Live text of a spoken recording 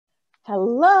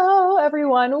Hello,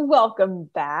 everyone. Welcome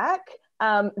back.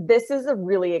 This is a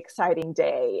really exciting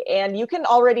day, and you can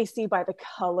already see by the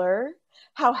color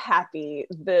how happy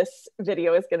this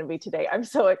video is going to be today. I'm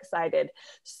so excited.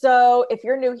 So if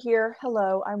you're new here,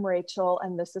 hello, I'm Rachel,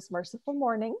 and this is Merciful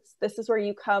Mornings. This is where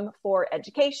you come for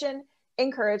education,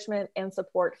 encouragement, and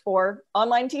support for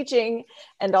online teaching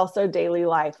and also daily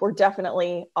life. We're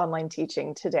definitely online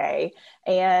teaching today.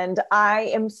 And I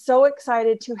am so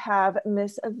excited to have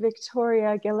Miss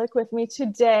Victoria Gillick with me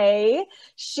today.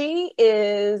 She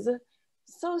is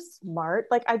so smart.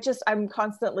 I'm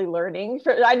constantly learning.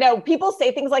 I know people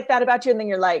say things like that about you and then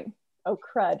you're like, oh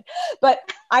crud. But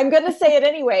I'm going to say it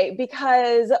anyway,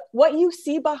 because what you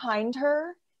see behind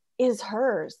her is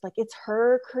hers. Like, it's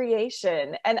her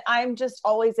creation. And I'm just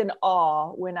always in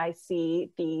awe when I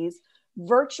see these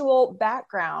virtual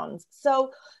backgrounds.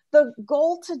 So the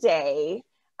goal today,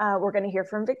 we're going to hear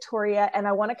from Victoria, and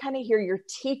I want to kind of hear your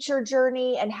teacher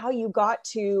journey and how you got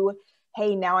to,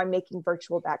 hey, now I'm making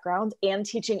virtual backgrounds and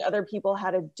teaching other people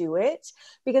how to do it.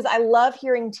 Because I love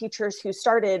hearing teachers who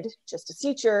started just as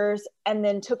teachers and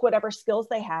then took whatever skills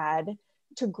they had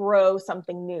to grow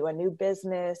something new, a new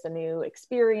business, a new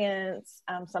experience,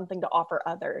 something to offer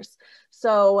others.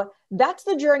 So that's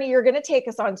the journey you're going to take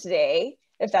us on today,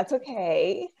 if that's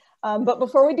okay. But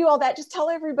before we do all that, just tell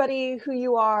everybody who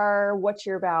you are, what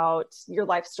you're about, your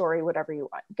life story, whatever you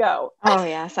want. Go. Oh,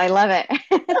 yes. I love it.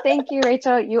 Thank you,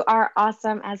 Rachel. You are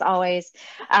awesome as always.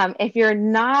 If you're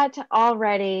not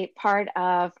already part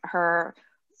of her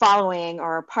following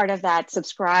or part of that,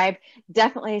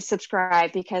 definitely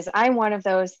subscribe, because I'm one of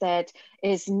those that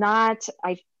is not,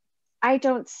 I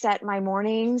don't set my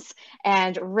mornings,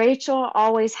 and Rachel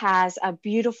always has a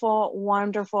beautiful,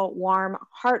 wonderful, warm,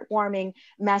 heartwarming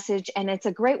message, and it's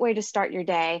a great way to start your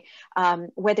day.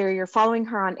 Whether you're following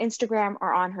her on Instagram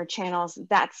or on her channels,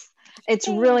 it's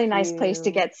really nice place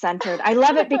to get centered. I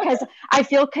love it because I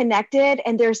feel connected,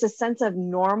 and there's a sense of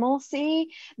normalcy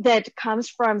that comes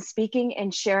from speaking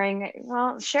and sharing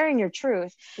your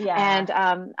truth. Yeah.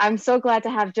 And I'm so glad to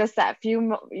have just that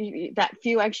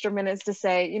few extra minutes to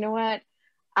say, you know what?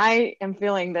 I am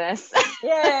feeling this.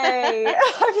 Yay.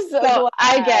 I'm so glad.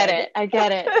 I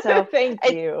get it. So thank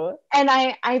you. And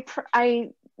I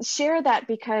share that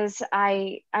because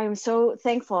I'm so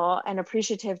thankful and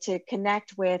appreciative to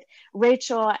connect with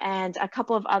Rachel and a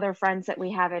couple of other friends that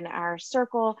we have in our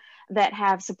circle that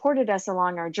have supported us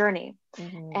along our journey.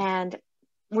 Mm-hmm. And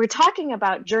we're talking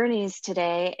about journeys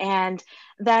today, and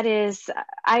that is,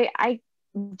 I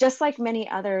just like many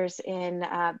others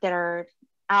that are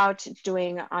out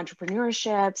doing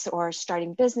entrepreneurships or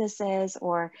starting businesses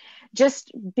or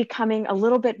just becoming a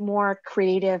little bit more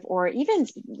creative, or even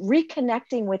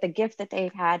reconnecting with a gift that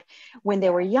they've had when they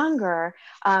were younger.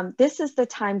 This is the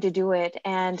time to do it.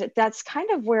 And that's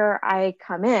kind of where I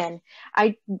come in.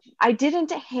 I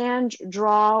didn't hand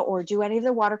draw or do any of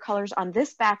the watercolors on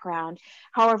this background.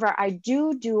 However, I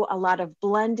do a lot of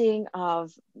blending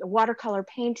of watercolor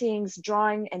paintings,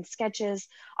 drawing, and sketches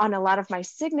on a lot of my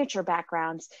signature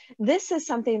backgrounds. This is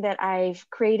something that I've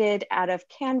created out of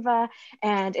Canva,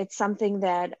 and it's something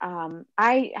that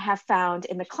I have found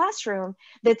in the classroom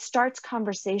that starts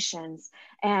conversations.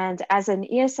 And as an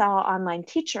ESL online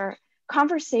teacher,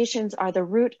 conversations are the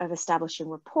root of establishing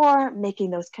rapport,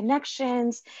 making those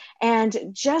connections, and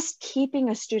just keeping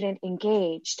a student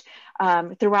engaged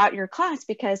throughout your class.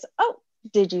 Because, oh,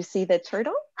 did you see the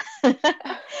turtle?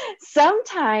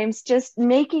 Sometimes just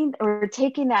making or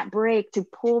taking that break to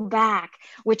pull back,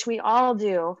 which we all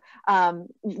do,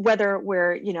 whether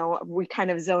we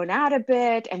kind of zone out a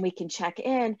bit and we can check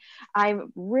in. I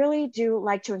really do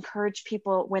like to encourage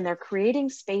people when they're creating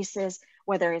spaces,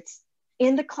 whether it's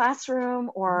in the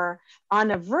classroom or on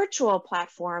a virtual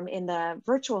platform in the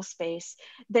virtual space,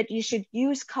 that you should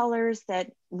use colors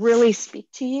that really speak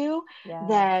to you,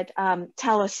 that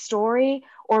tell a story,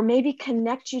 or maybe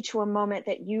connect you to a moment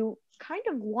that you kind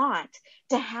of want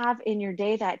to have in your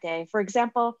day that day. For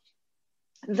example,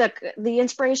 the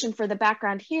inspiration for the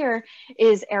background here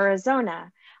is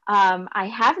Arizona. I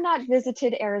have not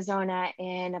visited Arizona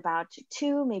in about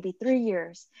 2, maybe 3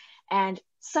 years. And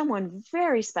someone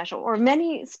very special, or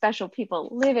many special people,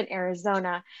 live in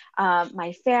Arizona.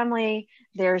 My family,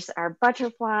 there's our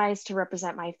butterflies to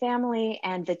represent my family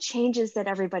and the changes that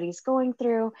everybody's going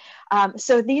through.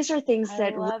 So these are things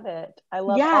that— I love it. I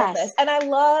love all this. And I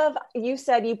love, you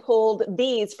said you pulled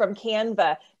these from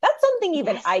Canva. That's something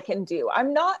even I can do.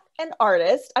 I'm not an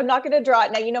artist. I'm not going to draw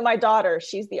it. Now, you know, my daughter,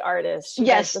 she's the artist. She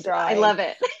does the drawing. I love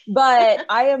it. But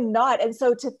I am not. And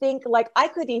so to think like I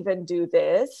could even do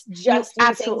this just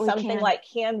using something like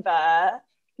Canva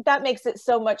that makes it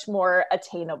so much more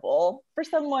attainable for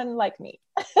someone like me.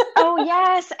 Oh,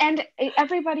 yes. And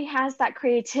everybody has that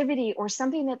creativity or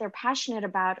something that they're passionate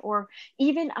about, or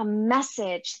even a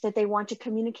message that they want to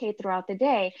communicate throughout the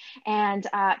day. And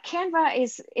Canva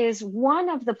is one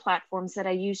of the platforms that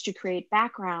I use to create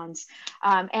backgrounds.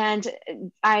 And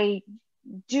I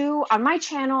do on my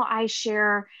channel, I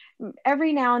share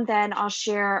every now and then, I'll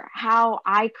share how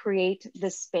I create the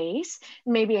space,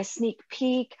 maybe a sneak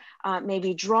peek,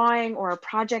 maybe drawing or a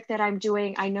project that I'm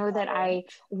doing. I know that I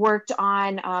worked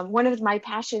on, one of my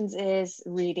passions is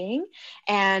reading.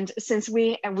 And since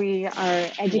we are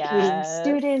educating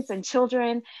students and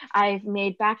children, I've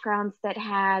made backgrounds that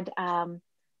had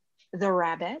the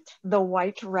rabbit, the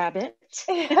white rabbit.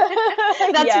 That's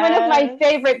one of my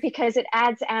favorite because it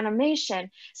adds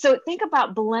animation. So think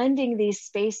about blending these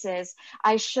spaces.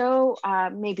 I show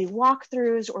maybe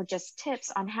walkthroughs or just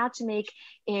tips on how to make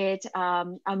it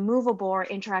a movable or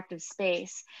interactive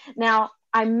space. Now,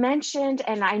 I mentioned,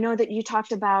 and I know that you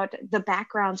talked about the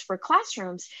backgrounds for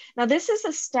classrooms. Now, this is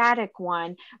a static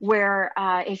one where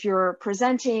if you're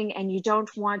presenting and you don't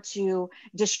want to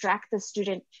distract the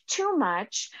student too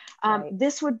much,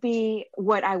 this would be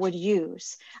what I would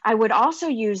use. I would also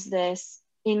use this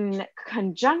in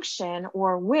conjunction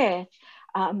or with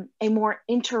a more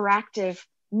interactive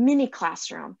mini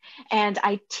classroom. And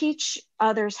I teach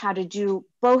others how to do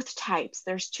both types.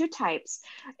 There's two types.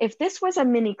 If this was a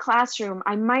mini classroom,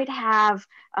 I might have,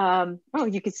 oh,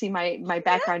 you can see my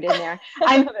background in there.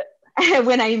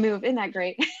 When I move, isn't that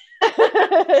great?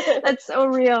 That's so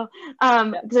real.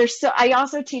 I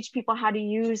also teach people how to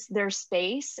use their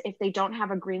space if they don't have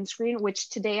a green screen, which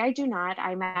today I do not.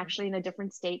 I'm actually in a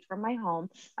different state from my home.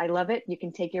 I love it. You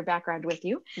can take your background with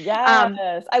you.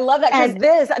 Yes, I love that,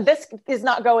 because this is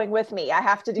not going with me. I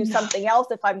have to do something else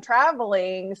if I'm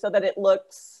traveling so that it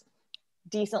looks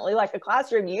decently like a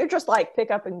classroom. You just like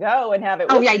pick up and go and have it.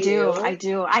 Oh, yeah, I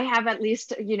do. I have at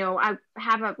least, I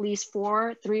have at least 3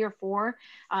 or 4.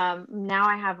 Now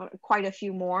I have quite a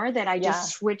few more that I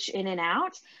just switch in and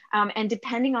out. And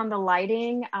depending on the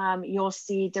lighting, you'll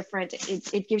see different,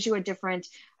 it gives you a different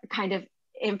kind of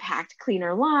impact,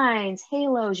 cleaner lines,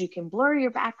 halos, you can blur your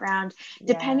background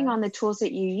depending on the tools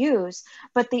that you use.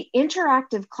 But the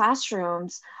interactive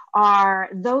classrooms are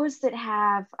those that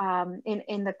have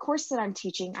in the course that I'm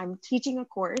teaching a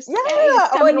course.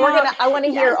 I want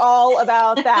to hear all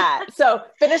about that. So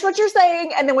finish what you're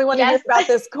saying, and then we want to hear about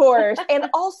this course. And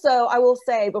also, I will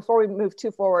say before we move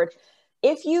too forward,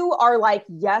 if you are like,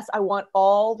 yes, I want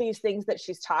all these things that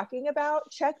she's talking about,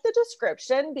 check the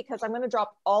description, because I'm going to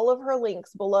drop all of her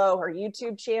links below, her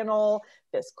YouTube channel,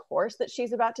 this course that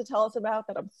she's about to tell us about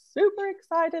that I'm super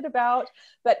excited about.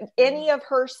 But any of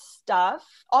her stuff,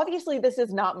 obviously this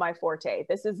is not my forte.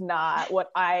 This is not what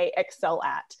I excel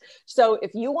at. So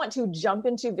if you want to jump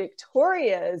into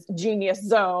Victoria's genius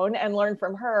zone and learn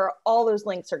from her, all those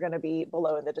links are going to be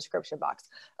below in the description box.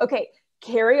 Okay,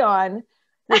 carry on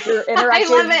with your interactive I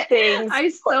love it. things. I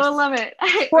so love it.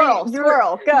 Squirrel,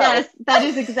 go. Yes, that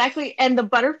is exactly. And the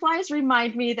butterflies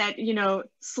remind me that,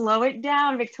 slow it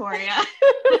down, Victoria.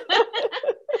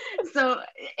 So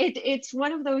it's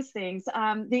one of those things.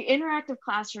 The interactive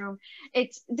classroom,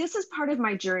 this is part of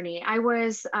my journey. I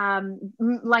was,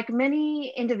 like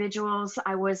many individuals,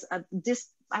 I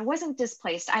wasn't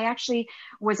displaced. I actually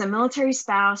was a military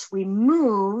spouse. We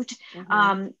moved,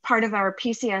 part of our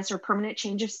PCS or permanent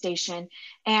change of station.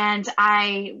 And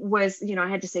I was, I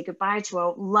had to say goodbye to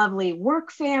a lovely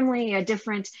work family, a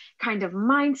different kind of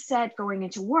mindset going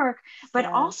into work. But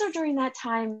also during that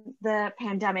time, the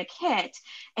pandemic hit.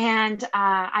 And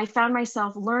I found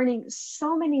myself learning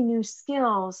so many new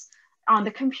skills on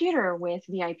the computer with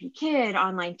VIP Kid,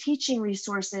 online teaching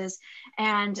resources.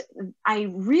 And I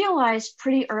realized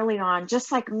pretty early on,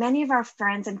 just like many of our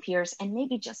friends and peers, and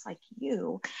maybe just like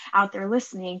you out there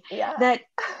listening, that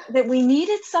we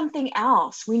needed something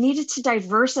else. We needed to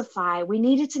diversify. We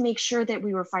needed to make sure that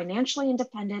we were financially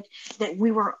independent, that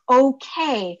we were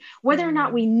okay, whether or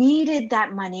not we needed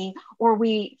that money or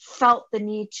we felt the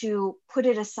need to put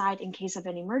it aside in case of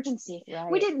an emergency.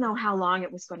 We didn't know how long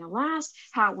it was going to last,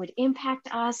 how it would impact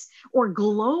us, or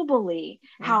globally,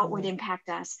 how it would impact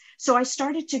us. So I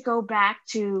started to go back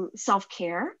to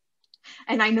self-care.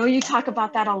 And I know you talk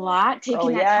about that a lot,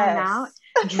 taking that time out,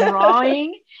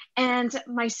 drawing. And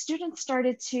my students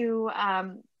started to,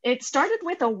 it started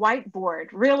with a whiteboard,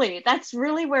 really. That's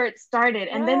really where it started.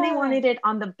 And then they wanted it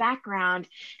on the background.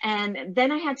 And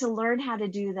then I had to learn how to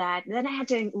do that. Then I had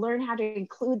to learn how to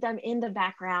include them in the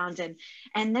background.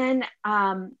 And then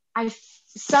a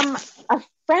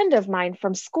friend of mine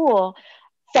from school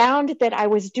found that I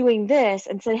was doing this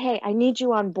and said, hey, I need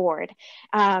you on board.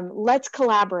 Let's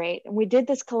collaborate. And we did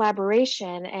this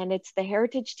collaboration, and it's the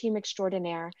Heritage Team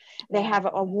Extraordinaire. They have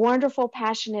a wonderful,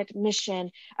 passionate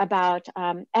mission about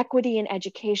equity in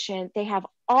education. They have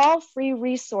all free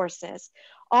resources.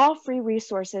 And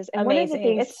Amazing. one of the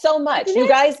things, it's so much, you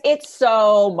guys, it's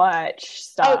so much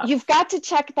stuff. Oh, you've got to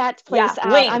check that place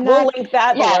out. We'll link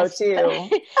that below too.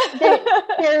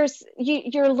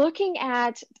 You're looking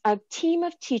at a team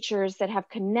of teachers that have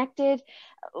connected.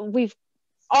 We've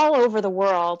all over the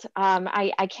world.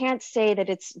 I can't say that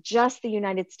it's just the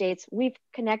United States. We've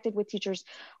connected with teachers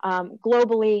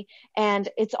globally, and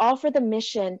it's all for the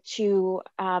mission to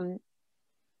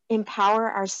empower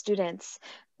our students,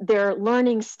 their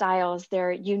learning styles,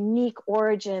 their unique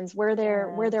origins, where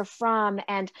they're from,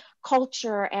 and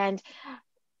culture. And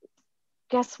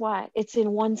guess what? It's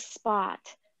in one spot.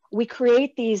 We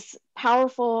create these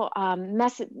powerful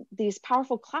these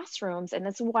powerful classrooms, and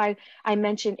that's why I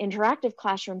mentioned interactive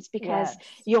classrooms, because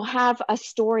you'll have a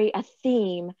story, a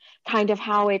theme, kind of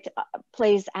how it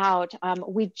plays out.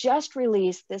 We just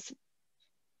released this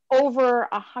over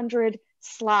 100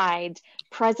 slide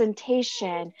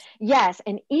presentation. Yes,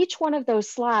 and each one of those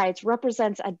slides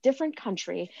represents a different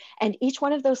country, and each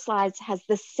one of those slides has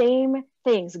the same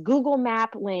things: Google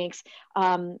Map links,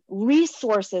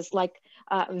 resources like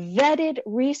vetted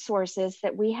resources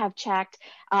that we have checked,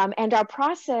 and our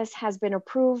process has been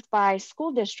approved by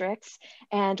school districts,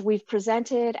 and we've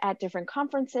presented at different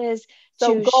conferences.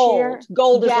 So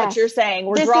gold is what you're saying.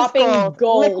 We're dropping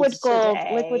gold, liquid gold.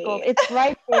 It's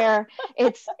right there.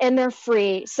 And they're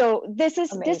free. So this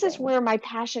is where my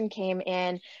passion came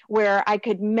in, where I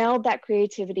could meld that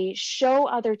creativity, show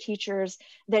other teachers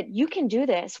that you can do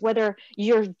this, whether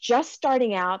you're just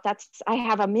starting out. I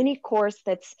have a mini course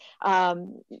that's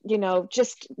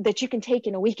just that you can take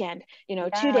in a weekend, 2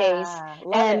 days,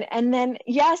 and then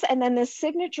the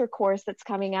signature course that's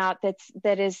coming out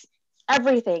that is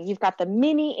everything. You've got the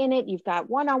mini in it, you've got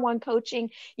one-on-one coaching,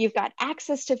 you've got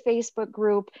access to Facebook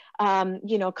group,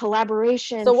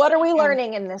 collaboration. So what are we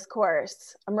learning in this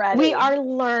course? I'm ready. We are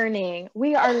learning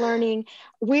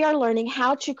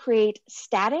how to create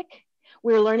static.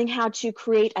 We're learning how to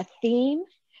create a theme.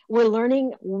 We're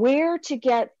learning where to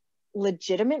get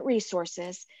legitimate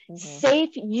resources,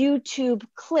 safe YouTube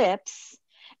clips,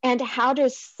 and how to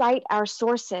cite our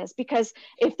sources. Because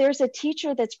if there's a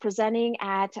teacher that's presenting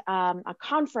at a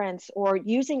conference or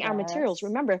using our materials,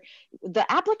 remember, the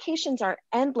applications are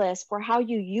endless for how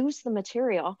you use the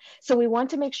material. So we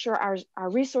want to make sure our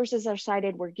resources are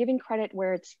cited, we're giving credit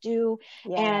where it's due,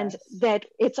 and that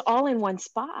it's all in one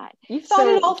spot. You've thought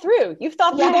it all through. You've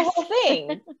thought through the whole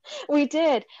thing. We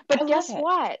did. But guess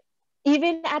what?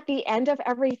 Even at the end of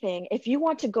everything, if you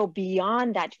want to go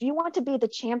beyond that, if you want to be the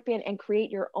champion and create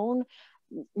your own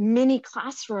mini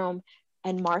classroom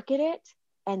and market it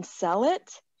and sell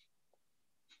it,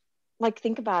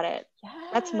 think about it.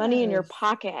 That's money in your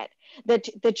pocket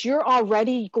that you're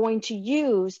already going to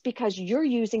use because you're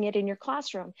using it in your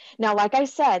classroom. Now, like I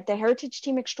said, the Heritage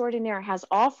Team Extraordinaire has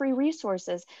all free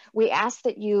resources. We ask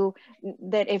that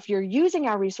if you're using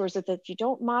our resources, that you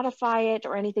don't modify it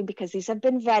or anything, because these have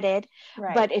been vetted.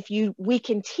 But we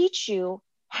can teach you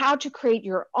how to create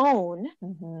your own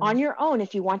on your own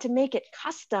if you want to make it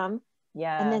custom.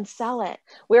 And then sell it.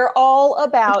 We're all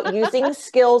about using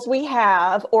skills we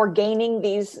have or gaining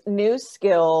these new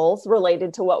skills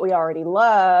related to what we already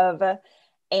love,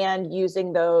 and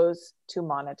using those to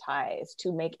monetize,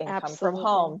 to make income from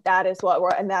home. That is what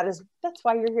that's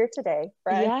why you're here today,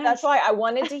 right? That's why I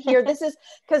wanted to hear this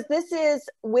because this is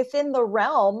within the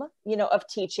realm, of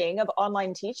teaching, of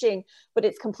online teaching, but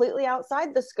it's completely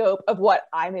outside the scope of what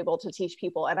I'm able to teach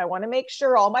people. And I want to make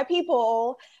sure all my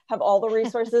people have all the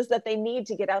resources that they need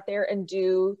to get out there and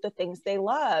do the things they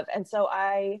love. And so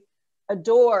I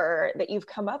adore that you've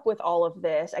come up with all of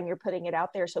this and you're putting it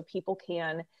out there so people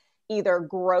can either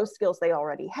grow skills they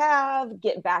already have,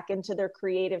 get back into their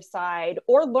creative side,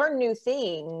 or learn new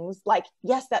things like,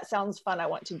 yes, that sounds fun, I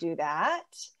want to do that,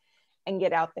 and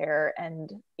get out there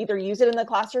and either use it in the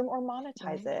classroom or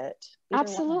monetize it.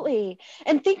 Absolutely.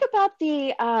 And think about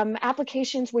the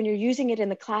applications when you're using it in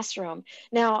the classroom.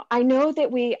 Now, I know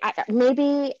that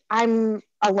maybe I'm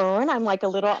alone, I'm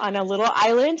on a little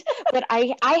island, but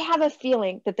I have a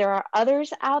feeling that there are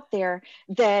others out there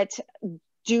that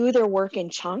do their work in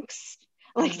chunks,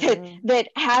 that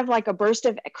have a burst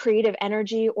of creative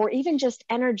energy, or even just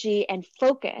energy and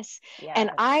focus.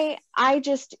 And I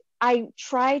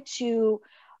try to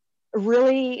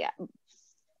really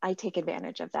I take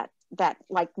advantage of that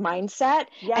like mindset.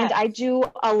 Yes. And I do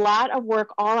a lot of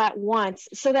work all at once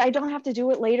so that I don't have to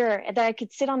do it later, that I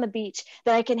could sit on the beach,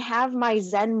 that I can have my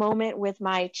Zen moment with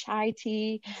my chai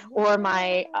tea or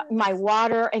my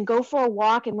water and go for a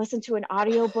walk and listen to an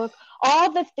audiobook.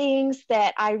 All the things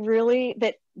that I really,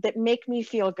 that make me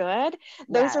feel good.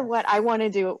 Those are what I want to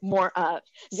do more of.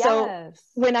 So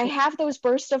when I have those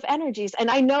bursts of energies, and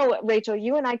I know, Rachel,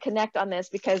 you and I connect on this,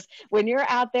 because when you're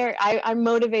out there, I'm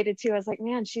motivated too. I was like,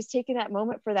 man, she's taking that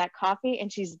moment for that coffee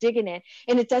and she's digging it.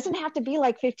 And it doesn't have to be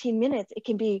like 15 minutes. It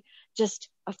can be just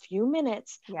a few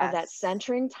minutes of that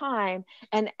centering time.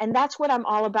 And that's what I'm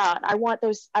all about. I want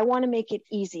to make it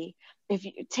easy. If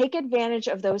you take advantage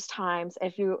of those times,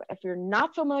 if you're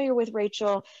not familiar with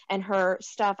Rachel and her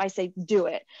stuff, I say, do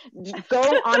it. Go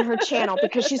on her channel,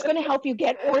 because she's going to help you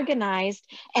get organized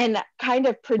and kind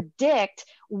of predict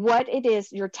what it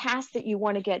is, your task that you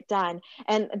want to get done.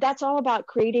 And that's all about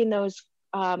creating those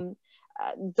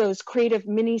creative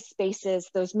mini spaces,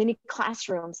 those mini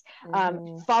classrooms.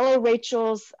 Follow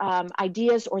Rachel's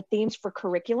ideas or themes for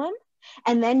curriculum.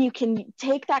 And then you can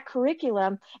take that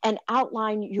curriculum and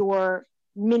outline your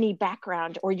mini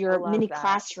background or your mini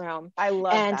classroom. I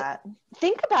love that.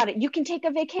 Think about it. You can take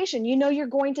a vacation. You know you're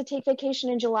going to take vacation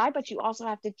in July, but you also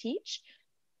have to teach.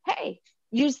 Hey,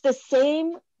 use the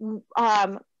same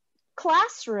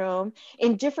classroom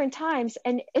in different times,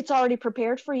 and it's already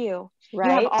prepared for you. Right.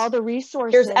 You have all the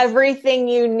resources. Here's everything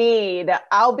you need.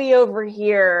 I'll be over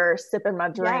here sipping my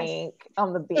drink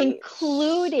on the beach.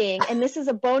 Including, and this is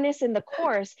a bonus in the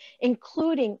course,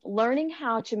 including learning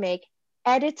how to make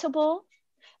editable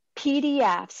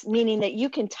PDFs, meaning that you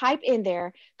can type in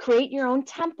there, create your own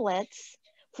templates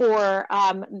for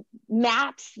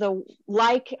maps, the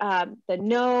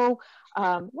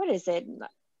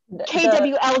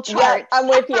KWL chart. Yeah, I'm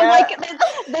with you. Like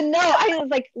I was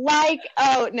like,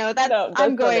 oh no, that's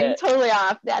I'm going totally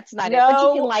off. That's not it. But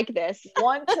you can like this.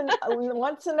 want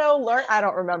to know, learn. I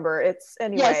don't remember. It's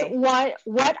anyway. Yes,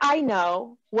 what I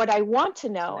know, what I want to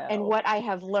know, and what I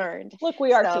have learned. Look,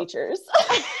 we are teachers.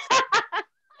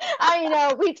 I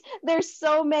know there's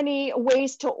so many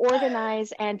ways to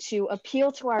organize and to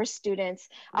appeal to our students.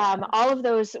 All of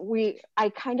those, I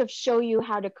kind of show you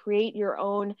how to create your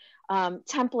own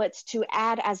templates to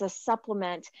add as a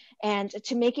supplement and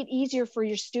to make it easier for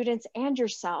your students and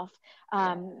yourself.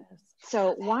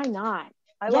 So why not?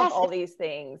 I love all these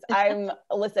things. I'm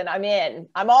in.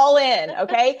 I'm all in.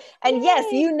 Okay. And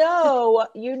yes, you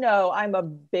know, I'm a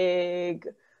big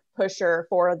pusher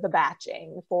for the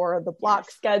batching, for the block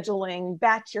scheduling,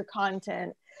 batch your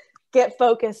content, get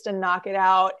focused and knock it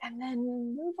out, and then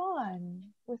move on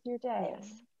with your day.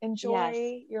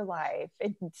 Enjoy your life.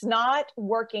 It's not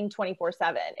working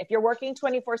 24/7. If you're working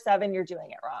 24/7, you're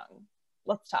doing it wrong.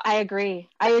 Let's talk. I agree.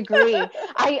 I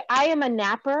am a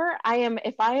napper.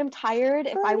 If I am tired,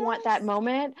 if I want that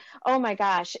moment, oh my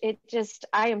gosh,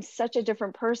 I am such a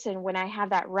different person when I have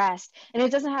that rest. And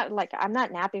it doesn't have I'm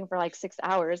not napping for like 6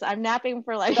 hours. I'm napping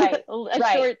for like a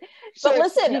short. But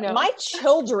listen, my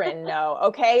children know,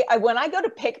 okay? When I go to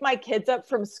pick my kids up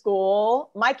from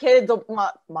school, my kids will,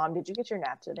 Mom, did you get your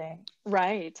nap today?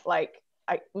 Right.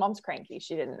 Mom's cranky.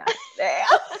 She didn't nap today.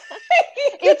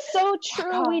 It's so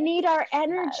true. We need our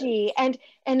energy. And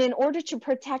in order to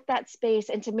protect that space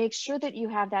and to make sure that you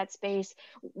have that space,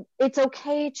 it's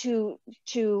okay to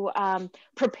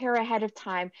prepare ahead of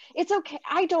time. It's okay.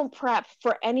 I don't prep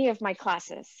for any of my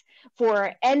classes,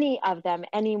 for any of them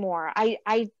anymore.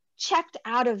 I checked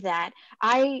out of that.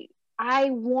 I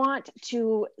want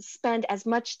to spend as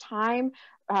much time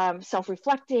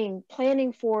self-reflecting,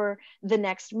 planning for the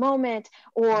next moment,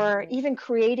 or even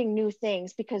creating new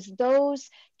things, because those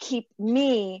keep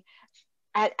me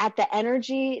at the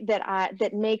energy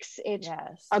that makes it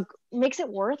makes it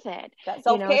worth it. That's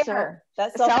self-care.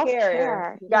 That's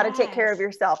self-care. You got to take care of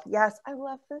yourself. Yes, I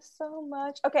love this so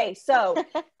much. Okay, so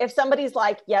if somebody's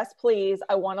like, yes, please,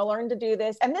 I want to learn to do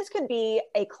this, and this could be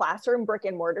a classroom brick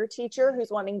and mortar teacher who's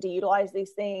wanting to utilize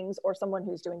these things, or someone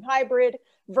who's doing hybrid,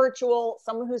 virtual,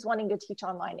 someone who's wanting to teach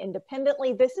online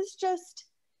independently. This is just,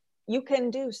 you can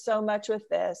do so much with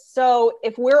this. So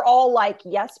if we're all like,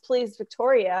 yes, please,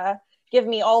 Victoria, give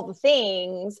me all the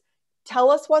things.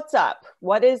 Tell us what's up.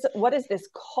 What is this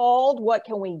called? What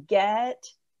can we get?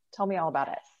 Tell me all about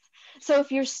it. So if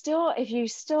you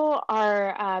still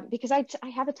are, because I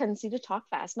have a tendency to talk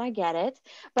fast, and I get it,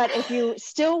 but if you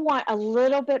still want a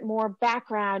little bit more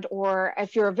background, or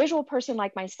if you're a visual person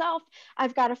like myself,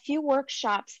 I've got a few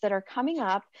workshops that are coming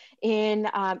up in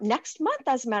next month,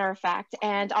 as a matter of fact,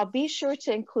 and I'll be sure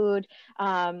to include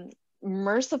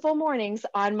merciful mornings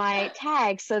on my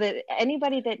tags, so that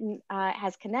anybody that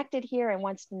has connected here and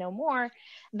wants to know more,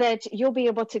 that you'll be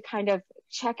able to kind of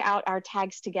check out our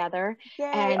tags together. Yay.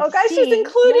 And Oh, guys, she's see,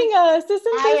 including us. Isn't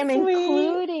I this am sweet?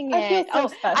 including I feel it. so Oh,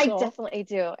 I special. definitely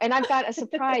do. And I've got a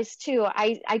surprise too.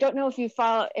 I don't know if you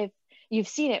follow, if you've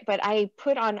seen it, but I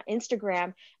put on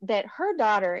Instagram that her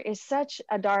daughter is such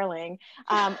a darling.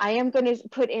 I am going to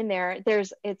put in there,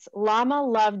 it's Llama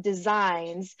Love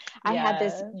Designs. I had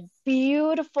this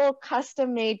beautiful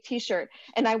custom made t-shirt,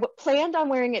 and I planned on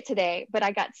wearing it today, but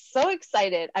I got so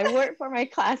excited. I wore it for my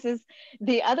classes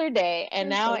the other day, and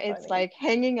now it's like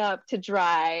hanging up to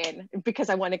dry, and because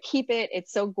I want to keep it.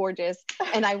 It's so gorgeous.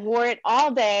 And I wore it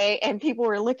all day, and people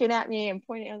were looking at me and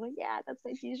pointing. I was like, yeah, that's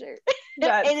my t-shirt.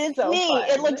 That's it is so me. fun.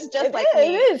 It looks just like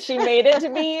me. It is. She made it to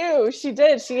be you. She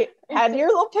did. She had your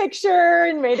little picture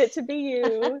and made it to be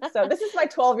you. So this is my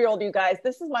 12-year-old, you guys.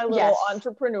 This is my little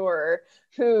entrepreneur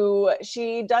who,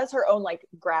 she does her own like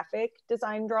graphic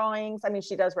design drawings. I mean,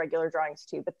 she does regular drawings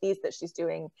too, but these that she's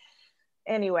doing.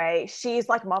 Anyway, she's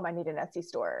like, Mom, I need an Etsy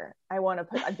store. I want to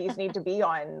put, these need to be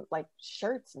on like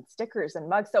shirts and stickers and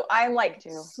mugs. So I'm like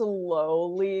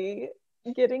slowly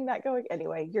getting that going.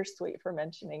 Anyway, you're sweet for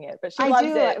mentioning it, but she loves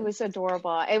it. It was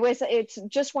adorable. It's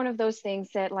just one of those things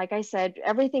that, like I said,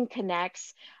 everything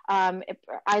connects. I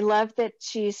love that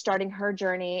she's starting her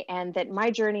journey, and that my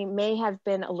journey may have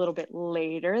been a little bit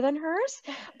later than hers,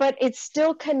 but it's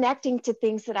still connecting to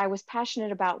things that I was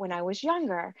passionate about when I was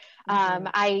younger.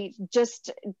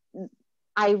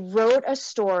 I wrote a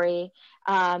story,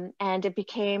 and it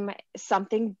became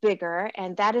something bigger,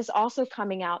 and that is also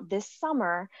coming out this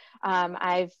summer.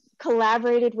 I've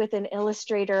collaborated with an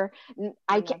illustrator.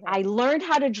 I learned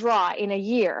how to draw in a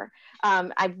year.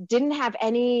 I didn't have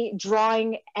any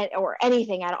drawing or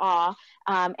anything at all.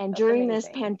 And during this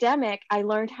pandemic, I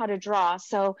learned how to draw.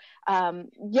 So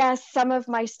yes, some of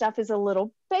my stuff is a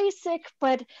little basic,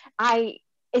 but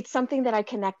it's something that I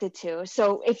connected to.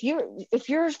 So if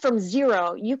you're from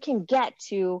zero, you can get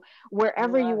to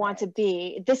wherever you want to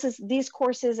be. These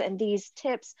courses and these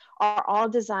tips are all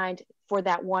designed for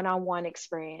that one-on-one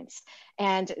experience.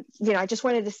 And, I just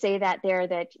wanted to say that there,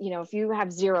 that, if you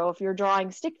have zero, if you're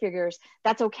drawing stick figures,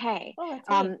 that's okay.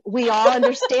 We all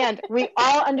understand, what,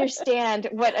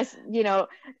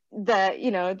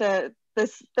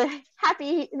 the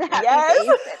happy face,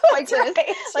 like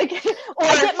this, like, or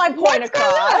I get my point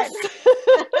across.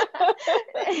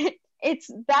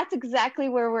 That's exactly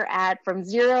where we're at, from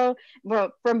zero,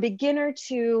 from beginner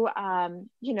to,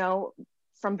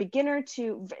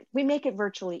 we make it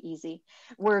virtually easy.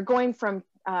 We're going from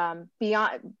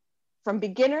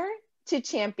beginner to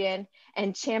champion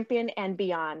and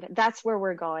beyond. That's where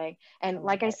we're going. And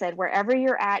like I said, wherever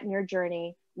you're at in your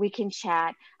journey, we can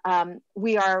chat.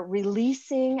 We are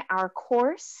releasing our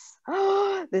course.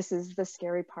 Oh, this is the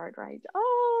scary part, right?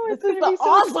 Oh, it's going to be so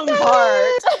awesome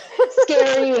part.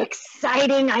 Scary,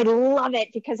 exciting. I love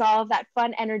it, because all of that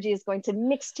fun energy is going to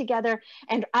mix together.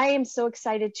 And I am so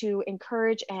excited to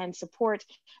encourage and support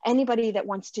anybody that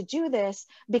wants to do this,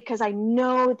 because I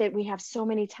know that we have so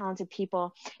many talented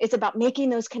people. It's about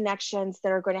making those connections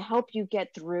that are going to help you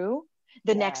get through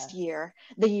the next year,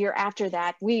 the year after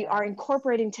that. We are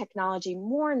incorporating technology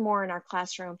more and more in our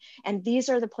classroom. And these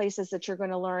are the places that you're going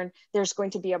to learn. There's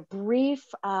going to be a brief,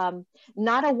 not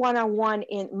a one-on-one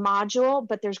in module,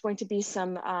 but there's going to be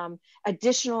some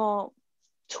additional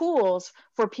tools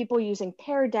for people using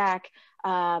Pear Deck,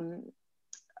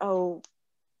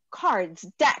 cards,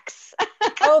 decks.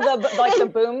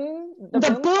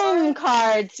 The boom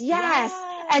cards. Yes.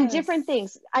 And different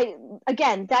things.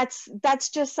 That's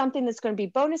just something that's going to be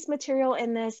bonus material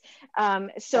in this.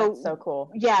 That's so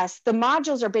cool. Yes, the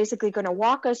modules are basically going to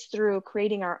walk us through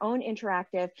creating our own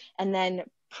interactive, and then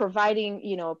providing,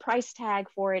 a price tag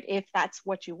for it if that's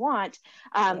what you want.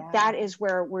 That is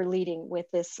where we're leading with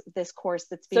this course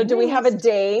that's being do we have a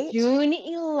date? June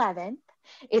 11th.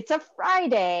 It's a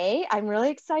Friday. I'm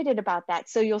really excited about that.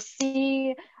 So you'll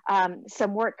see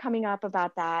some work coming up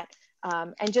about that.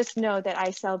 And just know that I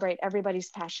celebrate everybody's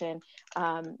passion,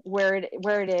 where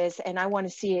it is, and I want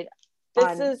to see it.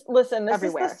 This is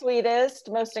the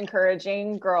sweetest, most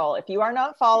encouraging girl. If you are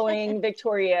not following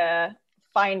Victoria,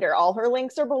 find her. All her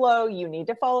links are below. You need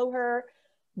to follow her.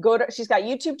 She's got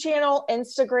YouTube channel,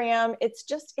 Instagram. It's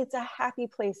a happy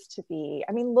place to be.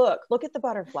 I mean, look at the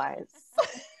butterflies.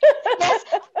 Yes.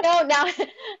 No,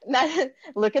 now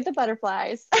look at the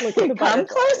butterflies. Come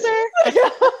closer.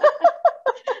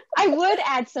 I would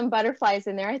add some butterflies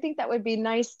in there. I think that would be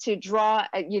nice to draw,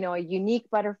 a unique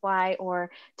butterfly,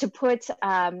 or to put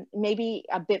maybe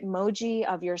a Bitmoji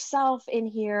of yourself in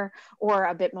here, or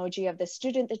a Bitmoji of the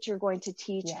student that you're going to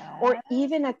teach, or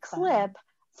even a clip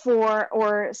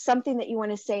or something that you want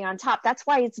to say on top. That's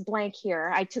why it's blank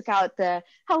here. I took out the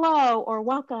hello or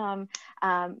welcome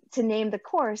to name the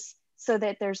course, so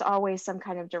that there's always some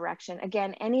kind of direction.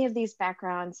 Again, any of these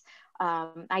backgrounds,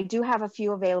 I do have a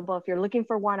few available. If you're looking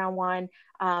for one-on-one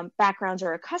backgrounds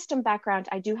or a custom background,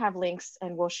 I do have links,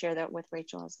 and we'll share that with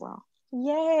Rachel as well.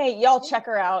 Yay, y'all check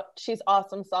her out. She's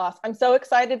awesome sauce. I'm so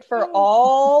excited for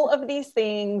all of these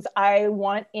things I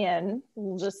want in.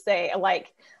 We'll just say,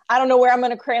 like, I don't know where I'm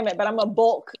going to cram it, but I'm a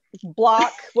bulk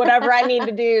block whatever I need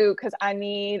to do, because I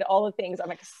need all the things.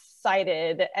 I'm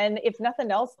excited. And if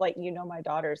nothing else, like, my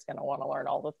daughter's going to want to learn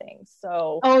all the things.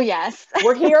 So oh yes,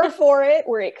 we're here for it.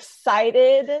 We're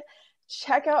excited.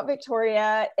 Check out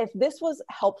Victoria. If this was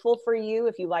helpful for you,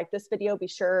 if you like this video, be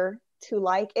sure to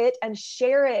like it and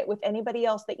share it with anybody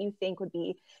else that you think would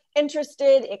be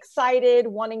interested, excited,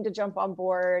 wanting to jump on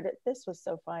board. This was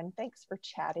so fun. Thanks for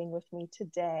chatting with me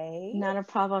today. Not a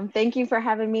problem. Thank you for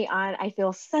having me on. I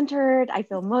feel centered, I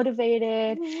feel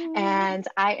motivated, and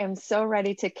I am so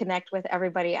ready to connect with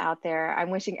everybody out there.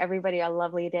 I'm wishing everybody a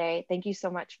lovely day. Thank you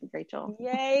so much, Rachel.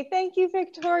 Yay. Thank you,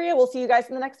 Victoria. We'll see you guys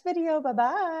in the next video.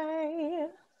 Bye-bye.